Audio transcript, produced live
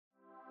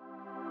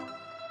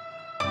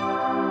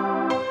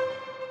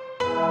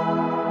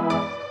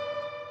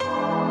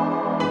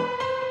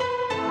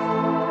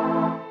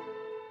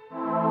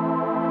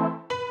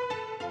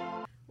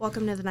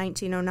welcome to the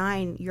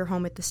 1909, your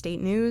home at the State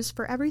News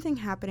for everything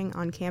happening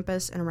on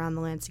campus and around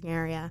the Lansing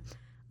area.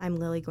 I'm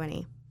Lily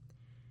Guiney.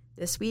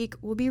 This week,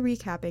 we'll be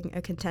recapping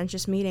a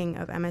contentious meeting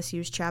of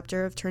MSU's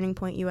chapter of Turning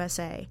Point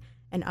USA,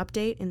 an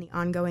update in the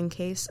ongoing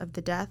case of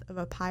the death of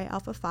a Pi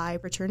Alpha Phi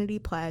fraternity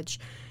pledge,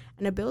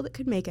 and a bill that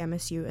could make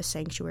MSU a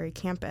sanctuary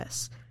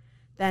campus.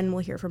 Then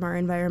we'll hear from our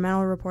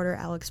environmental reporter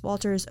Alex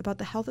Walters about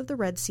the health of the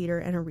Red Cedar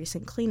and a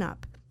recent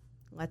cleanup.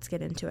 Let's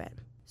get into it.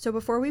 So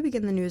before we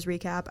begin the news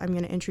recap, I'm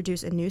going to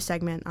introduce a new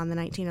segment on the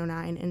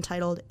 1909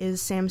 entitled,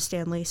 Is Sam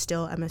Stanley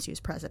Still MSU's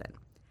President?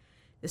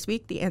 This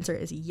week, the answer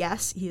is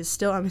yes, he is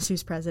still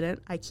MSU's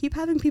president. I keep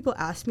having people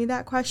ask me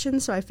that question,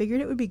 so I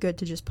figured it would be good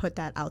to just put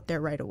that out there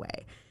right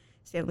away.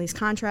 Stanley's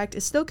contract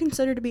is still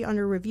considered to be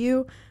under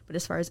review, but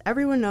as far as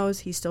everyone knows,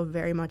 he's still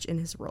very much in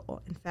his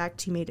role. In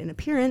fact, he made an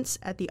appearance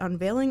at the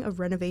unveiling of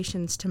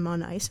renovations to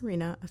Munn Ice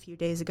Arena a few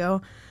days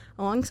ago,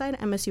 alongside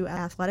MSU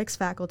athletics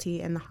faculty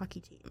and the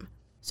hockey team.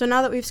 So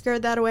now that we've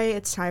scared that away,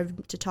 it's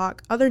time to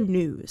talk other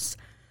news.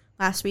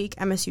 Last week,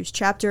 MSU's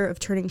chapter of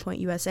Turning Point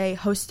USA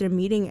hosted a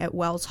meeting at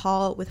Wells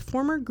Hall with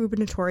former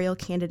gubernatorial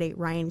candidate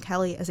Ryan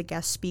Kelly as a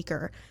guest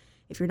speaker.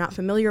 If you're not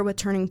familiar with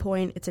Turning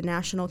Point, it's a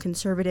national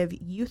conservative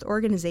youth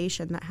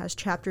organization that has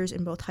chapters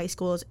in both high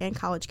schools and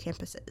college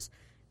campuses.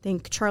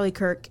 Think Charlie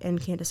Kirk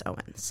and Candace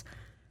Owens.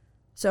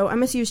 So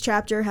MSU's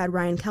chapter had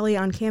Ryan Kelly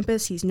on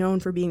campus. He's known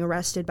for being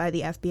arrested by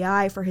the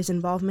FBI for his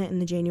involvement in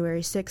the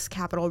January 6th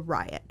Capitol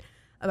riot.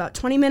 About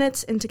 20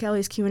 minutes into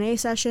Kelly's Q&A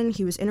session,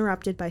 he was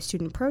interrupted by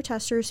student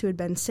protesters who had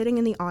been sitting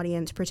in the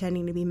audience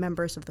pretending to be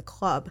members of the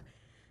club.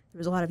 There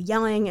was a lot of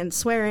yelling and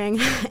swearing,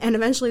 and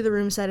eventually the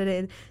room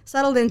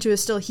settled into a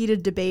still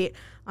heated debate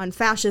on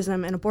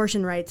fascism and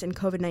abortion rights and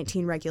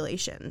COVID-19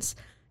 regulations.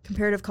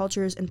 Comparative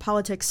Cultures and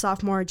Politics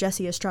sophomore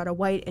Jesse Estrada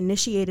White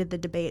initiated the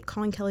debate,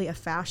 calling Kelly a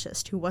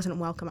fascist who wasn't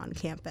welcome on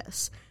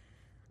campus.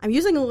 I'm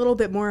using a little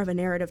bit more of a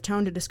narrative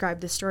tone to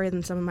describe this story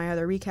than some of my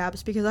other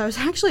recaps because I was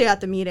actually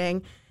at the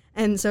meeting.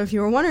 And so if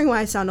you were wondering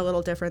why I sound a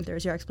little different,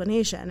 there's your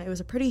explanation. It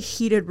was a pretty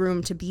heated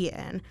room to be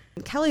in.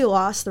 Kelly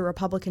lost the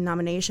Republican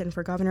nomination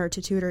for governor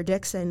to Tudor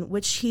Dixon,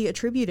 which he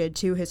attributed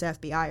to his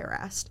FBI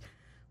arrest.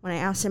 When I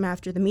asked him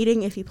after the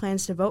meeting if he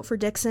plans to vote for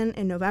Dixon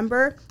in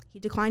November, he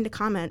declined to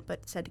comment,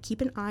 but said to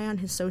keep an eye on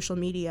his social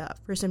media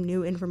for some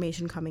new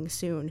information coming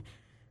soon.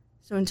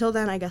 So until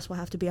then, I guess we'll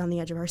have to be on the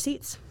edge of our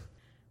seats.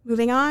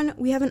 Moving on,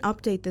 we have an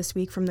update this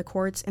week from the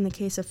courts in the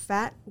case of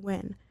Fat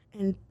Nguyen,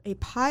 and a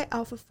Pi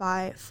Alpha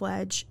Phi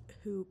pledge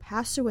who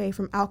passed away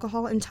from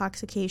alcohol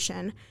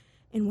intoxication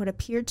in what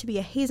appeared to be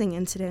a hazing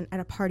incident at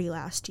a party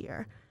last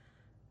year.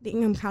 The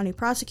Ingham County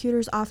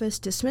Prosecutor's Office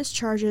dismissed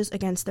charges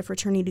against the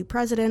fraternity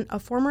president, a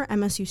former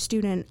MSU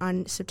student,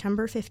 on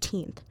September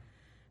 15th.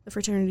 The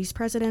fraternity's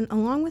president,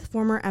 along with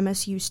former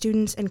MSU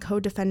students and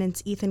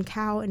co-defendants Ethan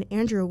Cow and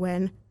Andrew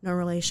Nguyen, no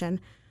relation,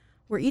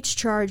 were each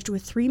charged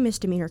with 3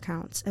 misdemeanor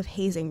counts of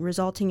hazing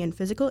resulting in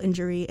physical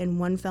injury and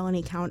 1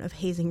 felony count of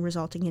hazing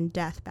resulting in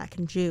death back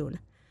in June.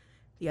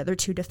 The other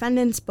 2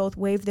 defendants both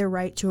waived their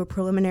right to a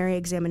preliminary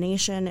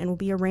examination and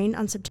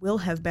will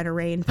have been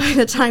arraigned by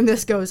the time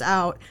this goes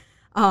out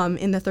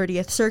in the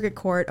 30th Circuit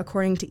Court,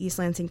 according to East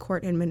Lansing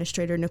Court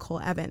Administrator Nicole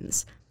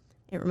Evans.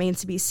 It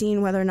remains to be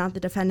seen whether or not the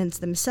defendants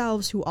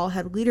themselves, who all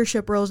had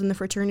leadership roles in the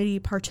fraternity,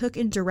 partook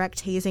in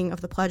direct hazing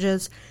of the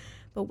pledges,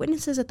 but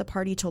witnesses at the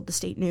party told the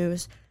State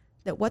News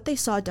that what they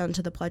saw done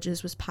to the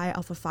pledges was Pi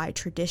Alpha Phi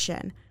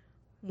tradition.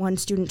 One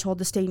student told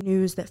the State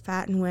News that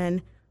Fat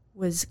Nguyen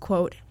was,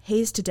 quote,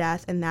 hazed to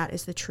death, and that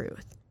is the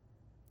truth.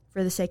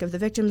 For the sake of the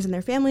victims and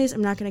their families,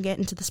 I'm not going to get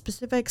into the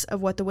specifics of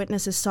what the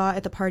witnesses saw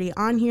at the party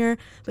on here,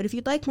 but if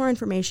you'd like more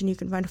information, you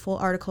can find a full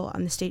article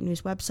on the State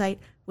News website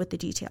with the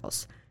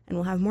details, and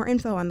we'll have more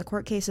info on the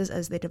court cases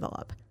as they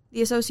develop.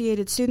 The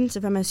Associated Students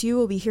of MSU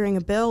will be hearing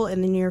a bill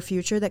in the near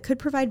future that could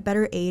provide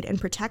better aid and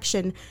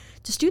protection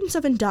to students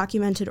of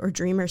undocumented or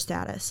dreamer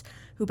status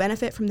who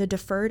benefit from the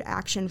Deferred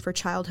Action for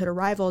Childhood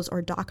Arrivals,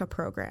 or DACA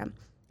program.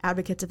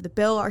 Advocates of the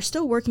bill are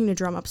still working to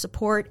drum up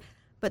support,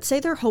 but say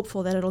they're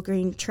hopeful that it'll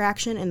gain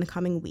traction in the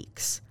coming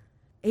weeks.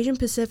 Asian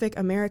Pacific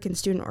American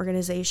Student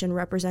Organization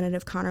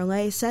Representative Connor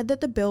Lay said that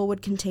the bill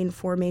would contain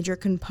 4 major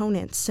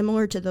components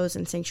similar to those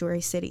in sanctuary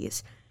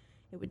cities.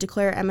 It would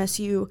declare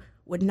MSU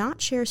would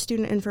not share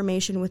student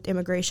information with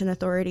immigration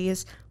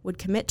authorities, would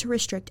commit to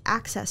restrict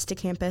access to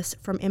campus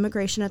from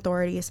immigration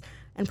authorities,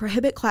 and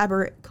prohibit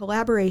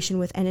collaboration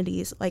with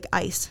entities like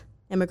ICE,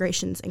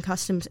 Immigrations and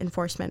Customs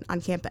Enforcement,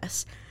 on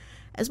campus,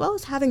 as well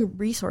as having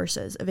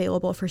resources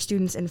available for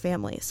students and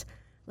families.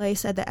 Lay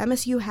said that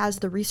MSU has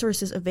the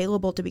resources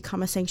available to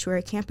become a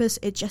sanctuary campus,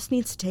 it just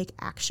needs to take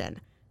action.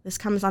 This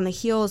comes on the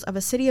heels of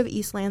a city of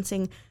East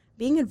Lansing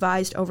being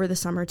advised over the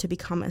summer to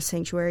become a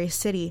sanctuary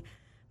city.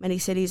 Many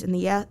cities in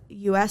the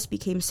U.S.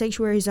 became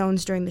sanctuary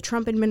zones during the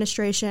Trump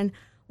administration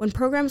when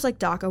programs like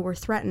DACA were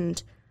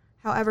threatened.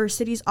 However,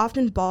 cities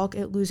often balk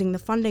at losing the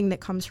funding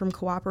that comes from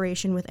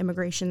cooperation with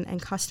immigration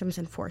and customs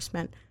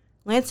enforcement.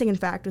 Lansing, in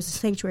fact, was a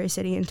sanctuary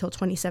city until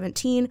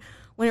 2017,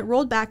 when it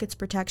rolled back its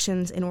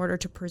protections in order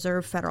to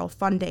preserve federal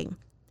funding.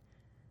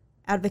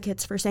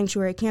 Advocates for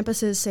sanctuary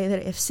campuses say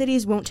that if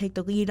cities won't take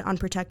the lead on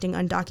protecting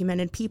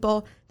undocumented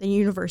people, then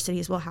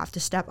universities will have to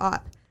step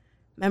up.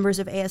 Members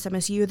of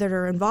ASMSU that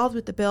are involved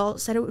with the bill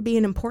said it would be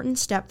an important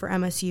step for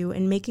MSU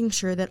in making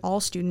sure that all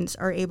students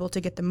are able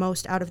to get the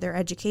most out of their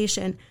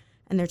education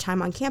and their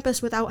time on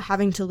campus without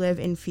having to live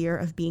in fear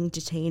of being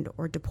detained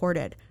or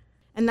deported.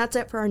 And that's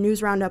it for our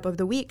news roundup of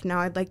the week. Now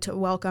I'd like to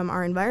welcome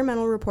our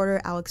environmental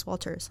reporter, Alex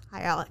Walters.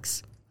 Hi,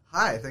 Alex.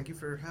 Hi, thank you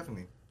for having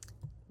me.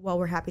 Well,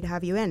 we're happy to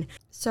have you in.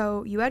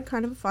 So you had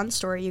kind of a fun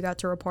story you got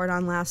to report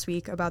on last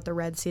week about the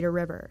Red Cedar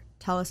River.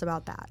 Tell us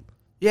about that.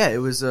 Yeah, it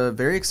was a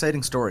very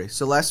exciting story.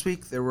 So last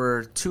week there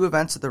were 2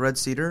 events at the Red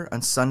Cedar.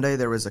 On Sunday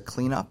there was a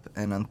cleanup,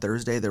 and on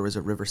Thursday there was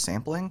a river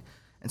sampling.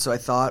 And so I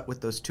thought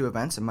with those 2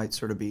 events it might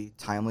sort of be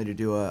timely to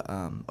do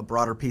a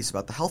broader piece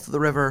about the health of the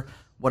river,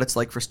 what it's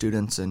like for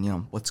students, and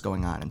what's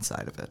going on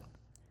inside of it.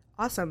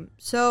 Awesome.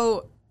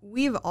 So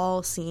we've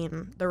all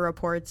seen the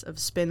reports of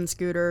spin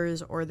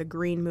scooters or the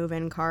green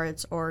move-in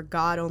carts or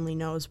God only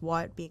knows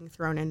what being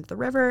thrown into the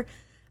river,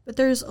 but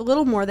there's a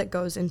little more that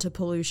goes into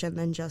pollution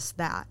than just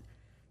that.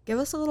 Give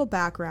us a little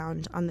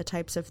background on the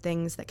types of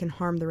things that can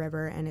harm the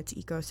river and its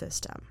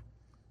ecosystem.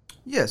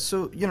 Yeah,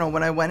 so,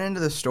 when I went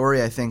into the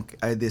story, I think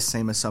I had this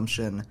same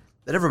assumption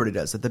that everybody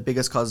does, that the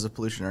biggest causes of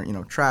pollution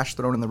are, trash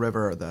thrown in the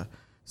river or the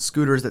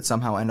scooters that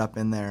somehow end up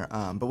in there.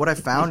 But what I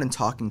found in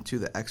talking to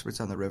the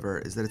experts on the river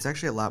is that it's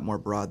actually a lot more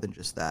broad than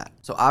just that.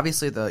 So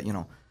obviously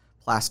the,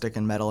 plastic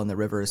and metal in the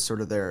river is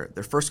sort of their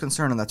first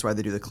concern, and that's why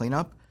they do the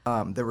cleanup.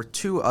 There were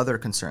 2 other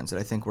concerns that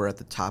I think were at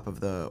the top of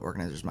the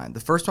organizers' mind.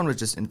 The first one was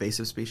just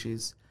invasive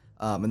species,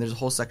 and there's a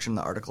whole section in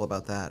the article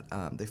about that.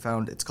 They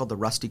found it's called the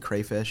rusty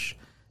crayfish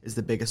is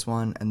the biggest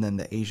one, and then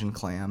the Asian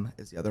clam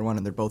is the other one,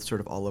 and they're both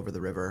sort of all over the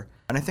river.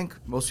 And I think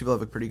most people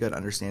have a pretty good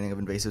understanding of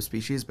invasive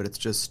species, but it's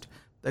just,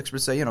 the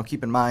experts say,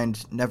 keep in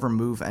mind, never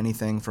move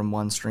anything from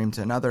one stream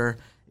to another.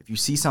 If you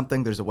see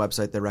something, there's a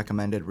website they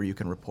recommended where you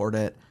can report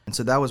it. And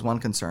so that was one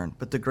concern.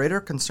 But the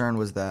greater concern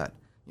was that,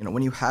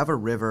 when you have a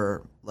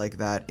river like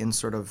that in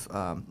sort of,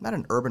 not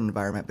an urban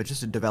environment, but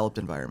just a developed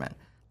environment,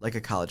 like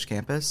a college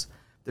campus,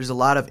 there's a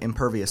lot of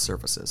impervious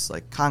surfaces,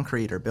 like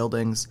concrete or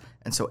buildings.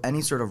 And so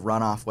any sort of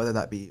runoff, whether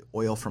that be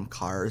oil from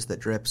cars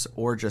that drips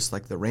or just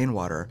like the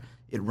rainwater,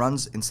 it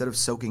runs, instead of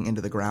soaking into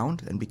the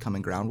ground and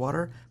becoming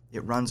groundwater,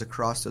 it runs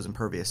across those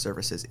impervious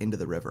surfaces into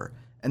the river.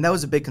 And that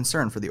was a big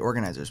concern for the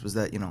organizers, was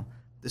that,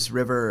 this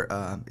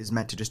river is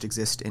meant to just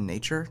exist in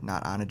nature,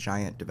 not on a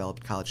giant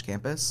developed college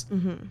campus.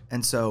 Mm-hmm.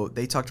 And so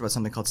they talked about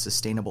something called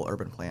sustainable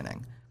urban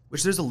planning,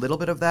 which there's a little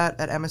bit of that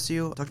at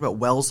MSU. Talked about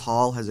Wells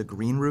Hall has a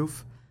green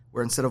roof,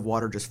 where instead of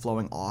water just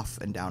flowing off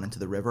and down into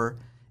the river,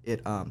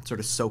 it sort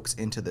of soaks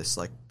into this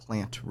like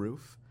plant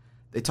roof.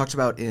 They talked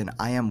about in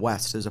IM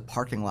West, there's a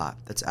parking lot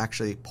that's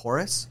actually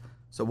porous,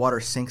 so water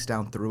sinks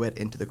down through it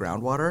into the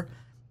groundwater.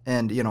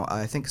 And,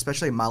 I think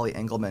especially Molly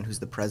Engelman, who's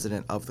the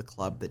president of the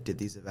club that did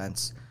these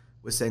events,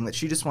 was saying that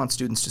she just wants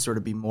students to sort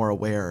of be more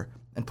aware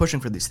and pushing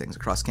for these things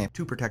across campus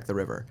to protect the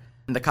river.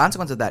 And the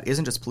consequence of that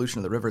isn't just pollution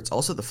of the river, it's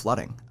also the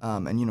flooding.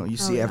 And, you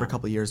see every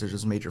couple of years there's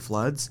just major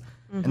floods.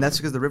 Mm-hmm. And that's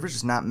because the river's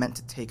just not meant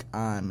to take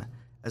on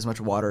as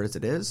much water as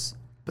it is.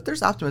 But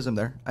there's optimism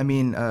there. I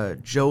mean,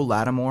 Joe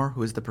Lattimore,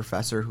 who is the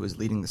professor who is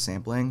leading the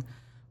sampling,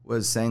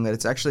 was saying that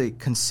it's actually,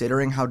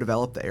 considering how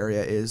developed the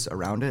area is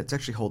around it, it's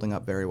actually holding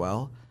up very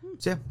well.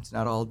 So yeah, it's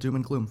not all doom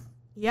and gloom.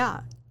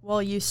 Yeah.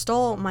 Well, you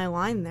stole my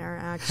line there,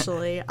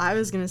 actually. I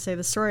was going to say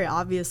the story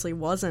obviously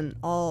wasn't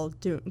all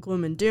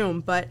gloom and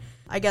doom, but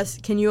I guess,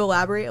 can you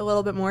elaborate a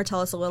little bit more?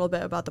 Tell us a little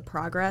bit about the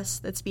progress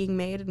that's being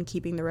made in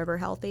keeping the river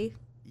healthy.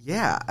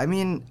 Yeah, I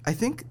mean, I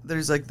think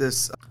there's like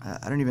this,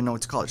 I don't even know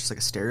what to call it, just like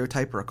a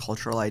stereotype or a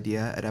cultural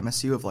idea at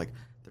MSU of like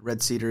the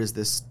Red Cedar is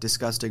this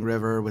disgusting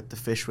river with the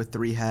fish with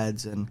 3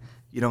 heads, and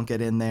you don't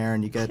get in there,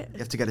 and you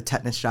have to get a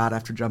tetanus shot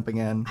after jumping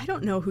in. I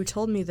don't know who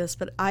told me this,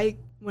 but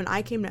when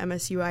I came to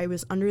MSU, I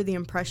was under the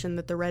impression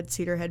that the Red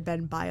Cedar had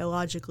been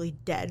biologically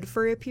dead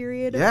for a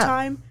period of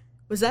time.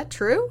 Was that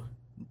true?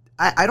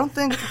 I don't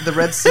think the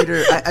Red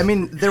Cedar, I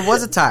mean, there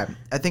was a time,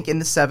 I think in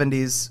the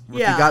 70s, if you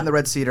got in the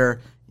Red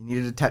Cedar, you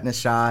needed a tetanus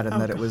shot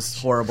and it was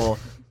horrible.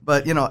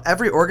 But,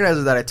 every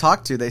organizer that I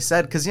talked to, they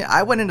said, because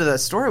I went into the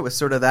story with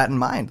sort of that in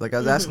mind. Like, I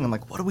was asking them,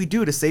 like, what do we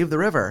do to save the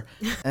river?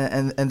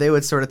 and they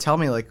would sort of tell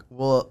me, like,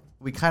 well,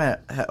 we kind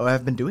of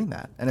have been doing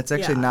that. And it's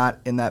actually not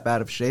in that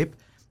bad of shape.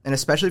 And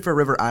especially for a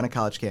river on a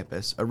college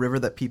campus, a river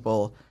that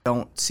people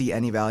don't see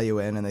any value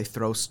in and they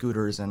throw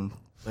scooters and,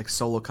 like,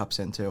 solo cups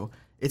into,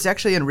 it's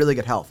actually in really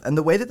good health. And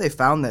the way that they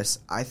found this,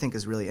 I think,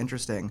 is really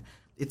interesting.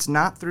 It's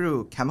not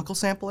through chemical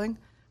sampling.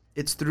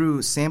 It's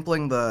through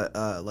sampling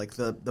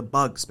the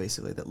bugs,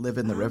 basically, that live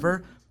in the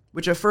river,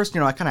 which at first,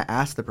 I kind of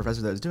asked the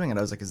professor that was doing it.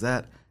 I was like, is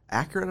that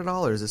accurate at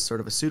all, or is this sort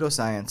of a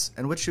pseudoscience?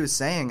 And what she was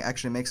saying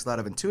actually makes a lot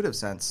of intuitive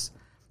sense,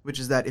 which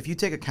is that if you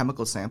take a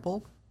chemical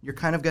sample, you're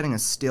kind of getting a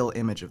still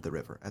image of the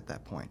river at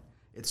that point.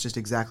 It's just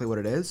exactly what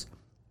it is.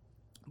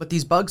 But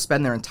these bugs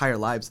spend their entire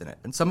lives in it,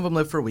 and some of them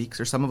live for weeks,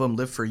 or some of them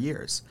live for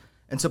years.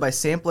 And so by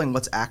sampling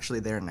what's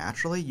actually there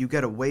naturally, you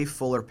get a way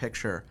fuller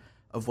picture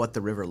of what the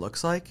river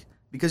looks like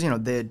because, you know,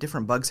 the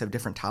different bugs have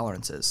different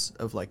tolerances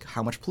of like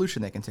how much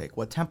pollution they can take,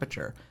 what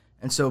temperature.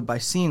 And so by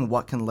seeing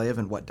what can live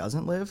and what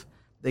doesn't live,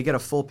 they get a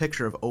full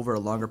picture of over a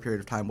longer period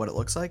of time what it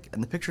looks like.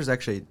 And the picture is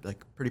actually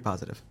like pretty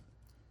positive.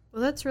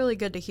 Well, that's really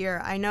good to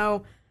hear.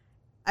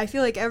 I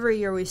feel like every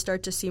year we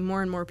start to see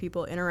more and more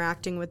people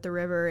interacting with the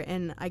river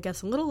in, I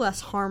guess, a little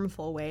less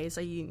harmful ways.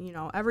 You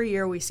know, every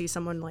year we see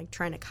someone like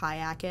trying to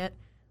kayak it,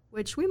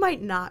 which we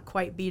might not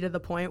quite be to the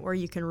point where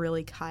you can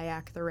really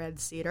kayak the Red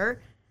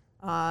Cedar.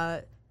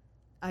 I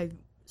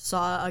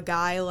saw a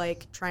guy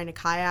like trying to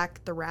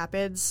kayak the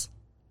rapids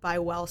by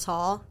Wells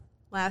Hall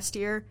last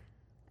year,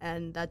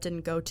 and that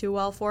didn't go too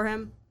well for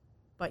him.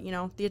 But, you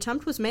know, the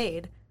attempt was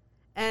made.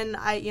 And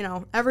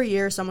every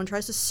year someone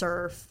tries to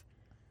surf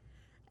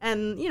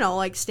and, you know,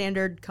 like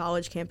standard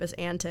college campus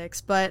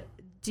antics. But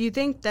do you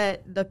think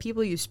that the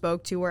people you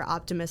spoke to were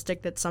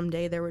optimistic that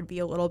someday there would be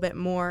a little bit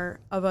more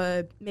of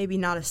a, maybe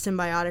not a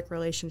symbiotic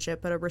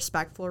relationship, but a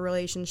respectful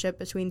relationship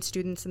between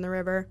students and the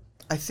river?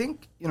 I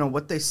think, you know,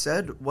 what they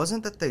said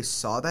wasn't that they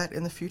saw that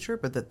in the future,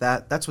 but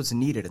that's what's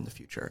needed in the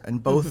future.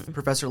 And both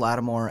Professor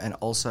Lattimore and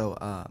also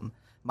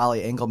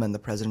Molly Engelman, the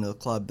president of the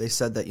club, they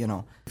said that, you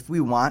know, if we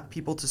want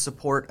people to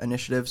support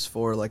initiatives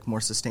for like more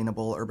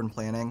sustainable urban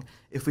planning,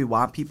 if we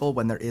want people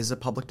when there is a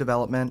public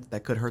development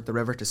that could hurt the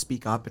river to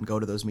speak up and go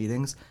to those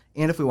meetings,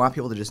 and if we want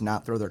people to just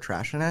not throw their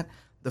trash in it,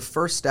 the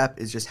first step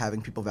is just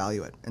having people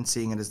value it and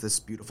seeing it as this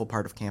beautiful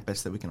part of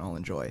campus that we can all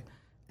enjoy.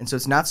 And so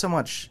it's not so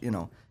much, you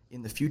know,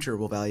 in the future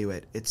we'll value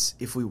it. It's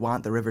if we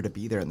want the river to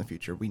be there in the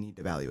future, we need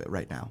to value it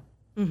right now.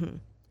 Mm-hmm.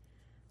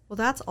 Well,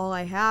 that's all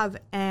I have.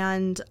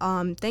 And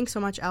thanks so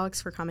much,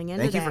 Alex, for coming in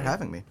today. Thank you for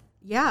having me.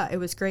 Yeah, it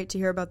was great to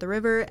hear about the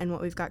river and what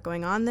we've got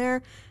going on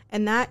there.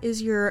 And that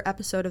is your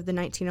episode of the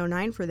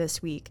 1909 for this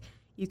week.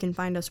 You can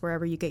find us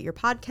wherever you get your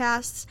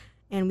podcasts,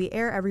 and we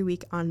air every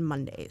week on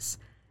Mondays.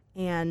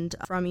 And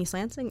from East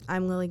Lansing,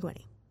 I'm Lily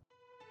Guiney.